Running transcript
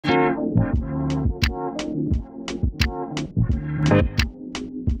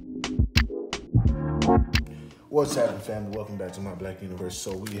What's happening, family? Welcome back to my Black Universe.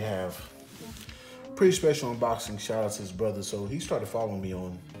 So we have pretty special unboxing. Shout out to his brother. So he started following me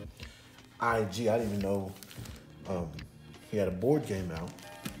on IG. I didn't even know he had a board game out.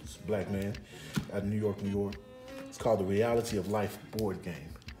 It's a black man out of New York, New York. It's called the Reality of Life board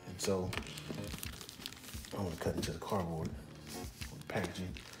game. And so I'm gonna cut into the cardboard, the packaging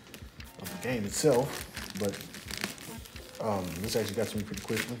of the game itself. But this actually got to me pretty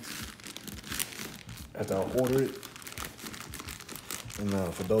quickly after I ordered it. And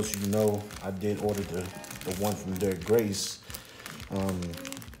for those of you who know, I did order the one from Derek Grace. And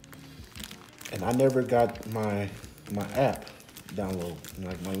I never got my app download,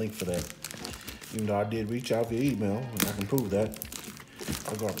 like my link for that. Even though I did reach out via email, and I can prove that.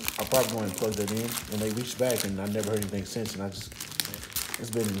 I'll probably go and plug that in. And they reached back, and I never heard anything since. And it's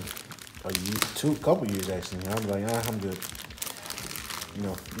been a couple years actually. I'm like, I'm good. You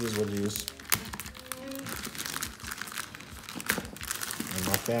know, it is what it is. And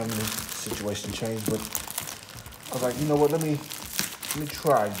my family situation changed, but I was like, you know what? Let me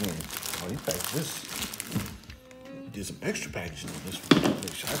try again. Oh, he packed this. Did some extra packaging on this one.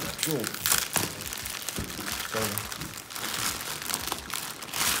 Make sure I got good. So,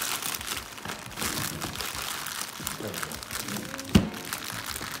 there we go.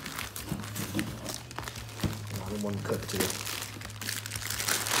 I didn't want to cut to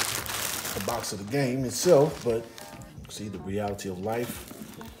the box of the game itself, but see the Reality of Life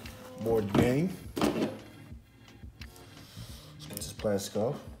board game. Let's get this plastic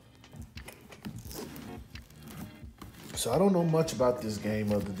off. So I don't know much about this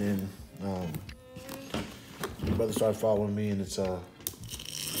game other than my brother started following me, and it's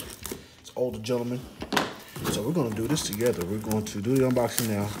older gentleman. So we're gonna do this together. We're going to do the unboxing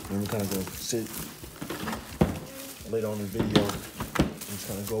now, and we're kind of gonna sit later on in the video and just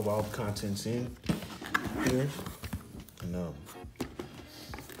kind of go over all the contents in here. And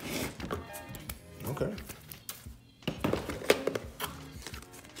okay.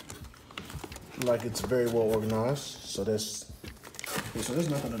 Like it's very well organized. So there's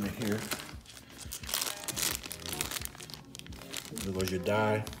nothing under here. There goes your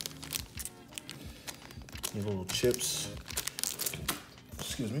die, your little chips.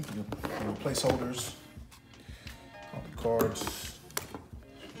 Excuse me, your little placeholders, all the cards,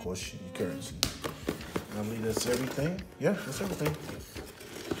 of course your currency. I believe that's everything. Yeah, that's everything.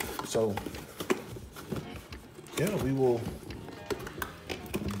 So yeah, we will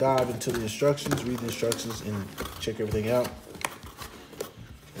dive into the instructions, read the instructions, and check everything out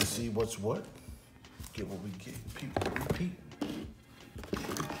and see what's what. Get what we get. Repeat.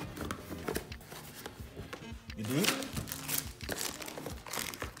 You dig?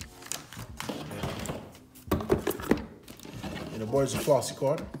 In the words of Flossie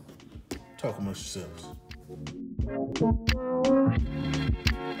Carter, talk amongst yourselves.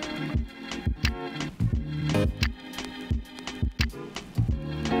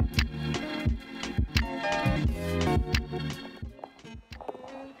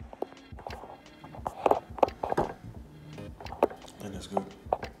 And that's good.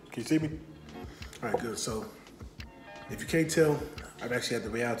 Can you see me? All right, good. So if you can't tell, I've actually had the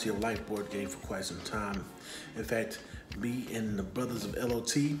Reality of Life board game for quite some time. In fact, me and the brothers of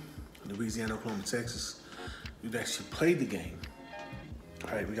LOT, Louisiana, Oklahoma, Texas, we've actually played the game.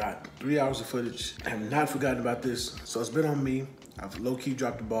 All right, we got 3 hours of footage. I have not forgotten about this, so it's been on me. I've low-key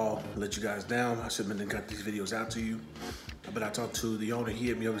dropped the ball, let you guys down. I should have been got these videos out to you. But I talked to the owner, he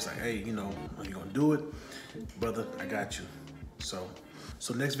hit me up, he's like, hey, you know, are you gonna do it? Brother, I got you. So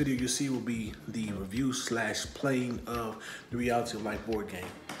next video you'll see will be the review / playing of the Reality of Life board game.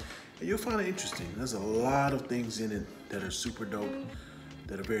 And you'll find it interesting. There's a lot of things in it that are super dope,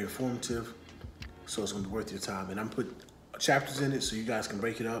 that are very informative. So it's gonna be worth your time. And I'm putting chapters in it so you guys can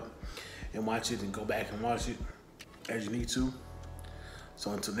break it up and watch it and go back and watch it as you need to.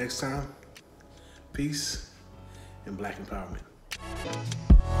 So until next time, peace and Black empowerment.